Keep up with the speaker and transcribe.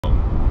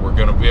We're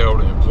going to be able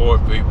to employ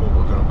people.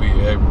 We're going to be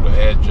able to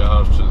add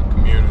jobs to the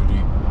community.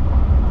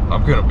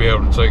 I'm going to be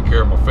able to take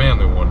care of my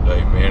family one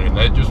day, man, and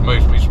that just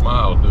makes me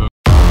smile, dude.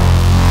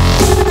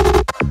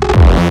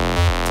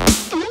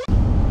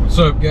 What's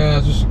up,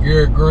 guys? This is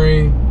Garrett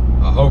Green.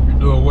 I hope you're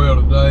doing well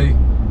today.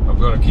 I'm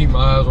going to keep my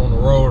eyes on the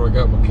road. I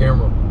got my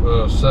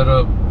camera set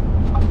up.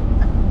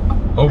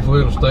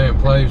 Hopefully it'll stay in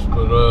place,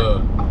 but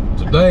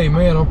today,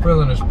 man, I'm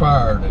feeling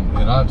inspired, and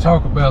I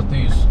talk about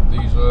these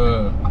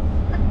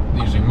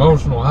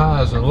emotional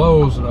highs and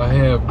lows that I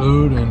have,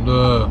 dude, and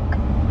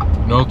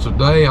you know,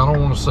 today I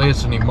don't want to say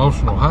it's an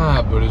emotional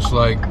high, but it's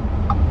like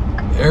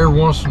every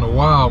once in a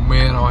while,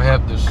 man, I'll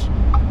have this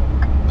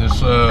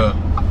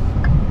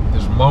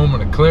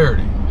moment of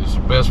clarity. It's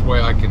the best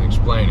way I can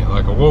explain it.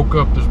 Like, I woke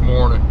up this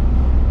morning.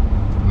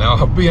 Now,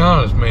 I'll be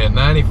honest, man,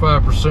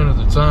 95% of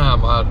the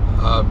time, I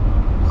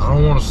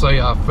don't want to say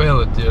I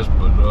fail at this,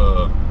 but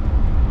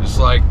it's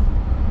like,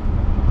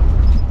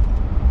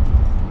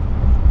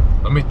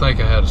 let me think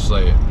of how to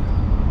say it.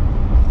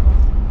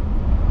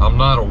 I'm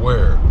not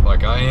aware.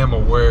 Like, I am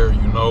aware,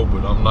 you know,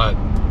 but I'm not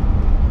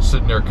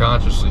sitting there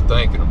consciously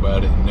thinking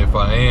about it. And if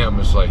I am,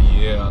 it's like,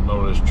 yeah, I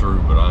know that's true,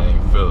 but I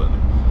ain't feeling it.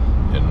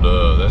 And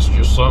that's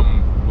just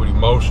something with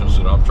emotions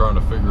that I'm trying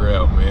to figure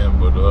out, man.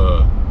 But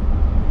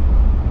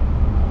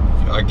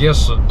I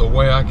guess the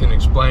way I can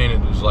explain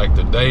it is like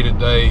the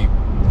day-to-day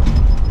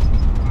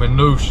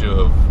minutia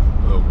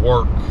of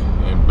work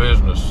and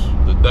business,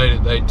 the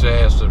day-to-day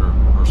tasks that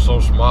are so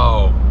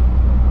small,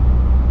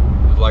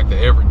 like the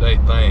everyday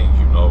things,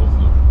 you know,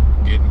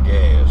 getting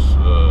gas,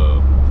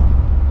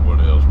 what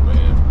else,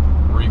 man,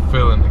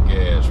 refilling the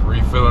gas,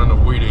 refilling the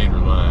weed eater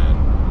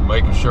line,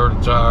 making sure the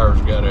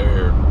tires got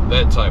air,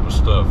 that type of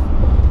stuff.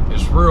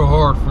 It's real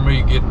hard for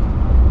me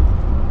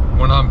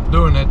when I'm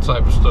doing that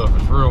type of stuff,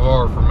 it's real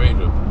hard for me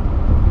to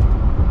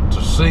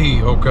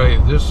see, okay,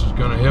 this is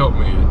gonna help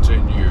me in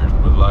 10 years.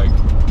 But like,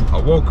 I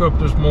woke up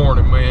this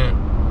morning, man,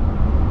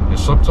 and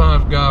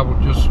sometimes God will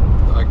just,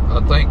 I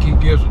think he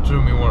gives it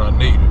to me when I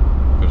need it.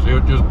 Because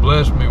he'll just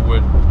bless me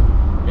with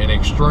an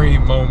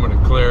extreme moment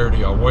of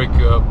clarity. I wake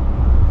up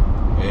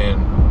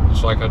and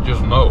it's like I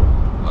just know.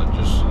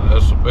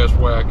 That's the best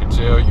way I can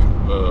tell you.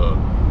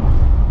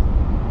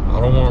 I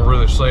don't want to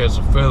really say it's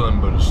a feeling,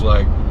 but it's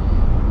like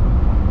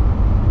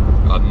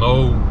I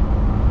know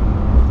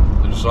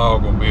that it's all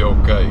going to be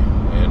okay.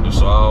 And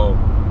it's all,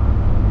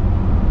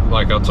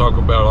 like I talk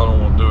about, I don't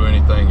want to do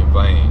anything in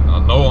vain. I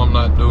know I'm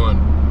not doing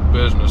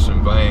business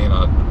in vain.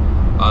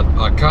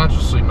 I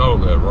consciously know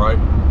that, right?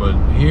 But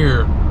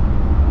here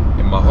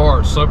in my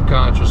heart,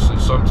 subconsciously,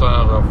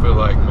 sometimes I feel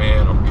like,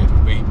 man, I'm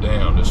getting beat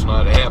down. It's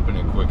not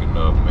happening quick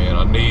enough, man.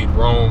 I need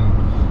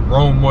Rome.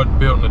 Rome wasn't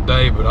built in a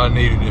day, but I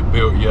needed it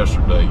built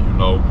yesterday, you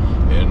know.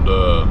 And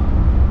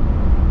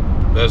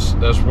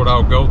that's what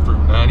I'll go through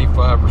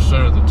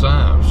 95% of the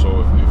time.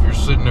 So if you're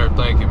sitting there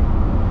thinking,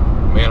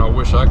 man, I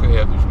wish I could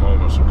have these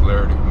moments of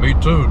clarity. Me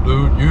too,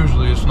 dude.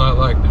 Usually it's not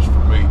like this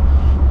for me,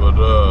 but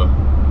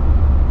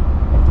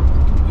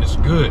it's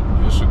good.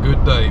 It's a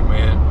good day,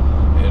 man,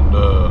 and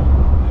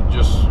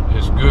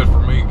it's good for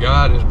me.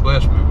 God has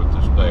blessed me with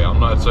this day. I'm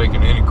not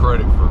taking any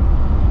credit for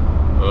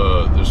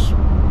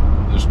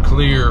this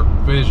clear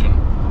vision,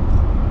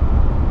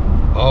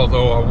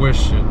 although I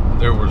wish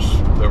there was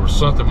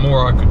something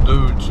more I could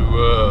do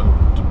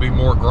to be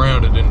more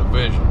grounded in the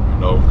vision, you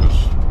know,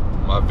 because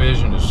my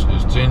vision is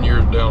 10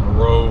 years down the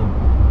road.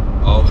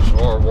 All this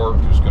hard work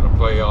is going to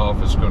pay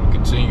off. It's going to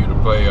continue to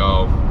pay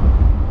off.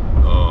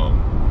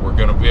 We're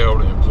going to be able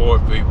to employ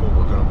people.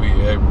 We're going to be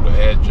able to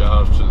add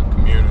jobs to the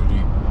community.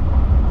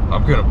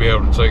 I'm going to be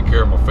able to take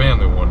care of my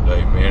family one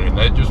day, man, and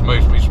that just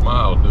makes me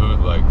smile, dude.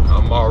 Like,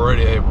 I'm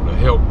already able to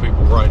help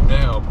people right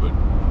now, but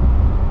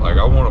like,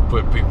 I want to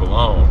put people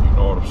on, you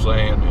know what I'm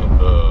saying? And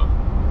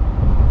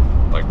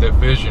like, that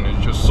vision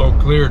is just so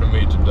clear to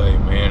me today,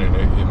 man, and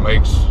it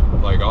makes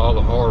like all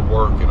the hard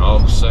work and all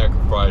the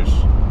sacrifice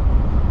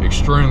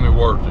extremely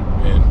worth it.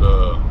 And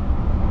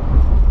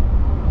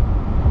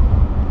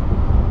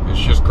it's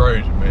just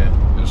crazy, man.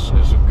 It's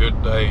a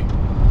good day.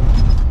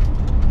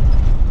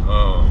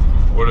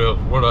 What else?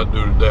 What I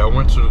do today? I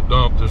went to the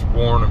dump this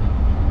morning.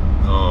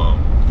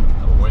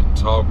 I went and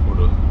talked with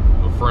a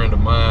friend of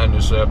mine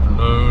this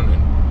afternoon,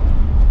 and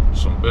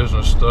some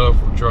business stuff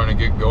we're trying to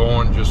get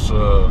going. Just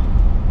I'm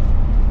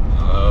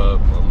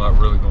not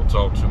really going to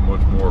talk too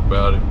much more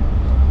about it,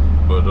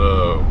 but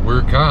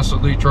we're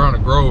constantly trying to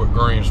grow at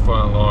Green's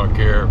Fine Lawn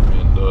Care.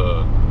 And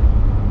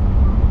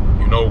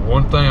you know,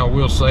 one thing I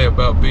will say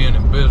about being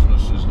in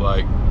business is,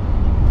 like,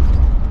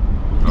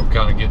 I'm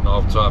kind of getting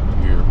off topic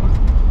here, but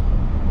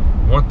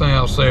one thing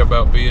I'll say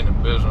about being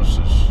in business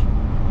is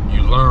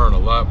you learn a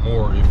lot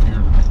more if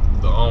you're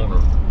the owner.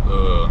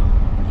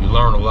 You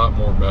learn a lot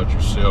more about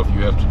yourself.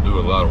 You have to do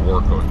a lot of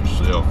work on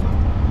yourself,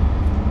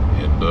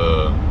 and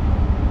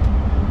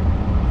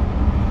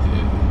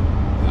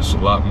it's a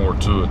lot more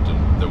to it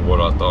than what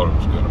I thought it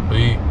was going to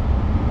be.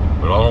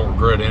 But I don't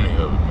regret any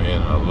of it,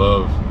 man. I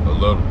love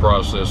the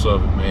process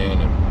of it, man,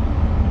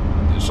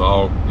 and it's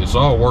all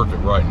worth it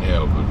right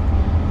now. But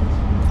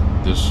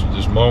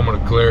this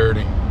moment of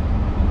clarity.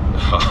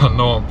 I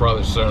know I'm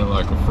probably sounding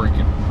like a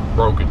freaking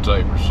broken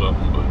tape or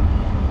something, but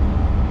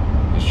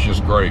it's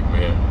just great,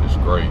 man. It's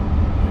great.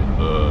 And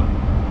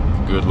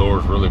the good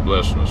Lord's really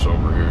blessing us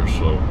over here.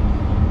 So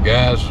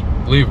guys,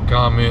 leave a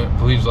comment.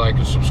 Please like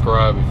and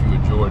subscribe if you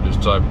enjoyed this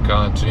type of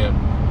content.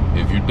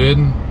 If you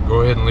didn't,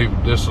 go ahead and leave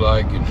a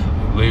dislike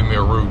and leave me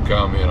a rude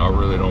comment. I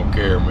really don't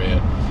care,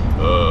 man.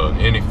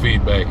 Any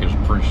feedback is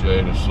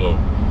appreciated. So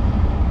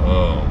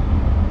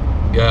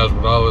guys,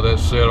 with all of that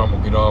said, I'm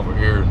gonna get off of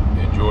here and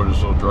enjoy this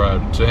little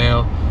drive to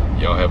town.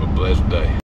 Y'all have a blessed day.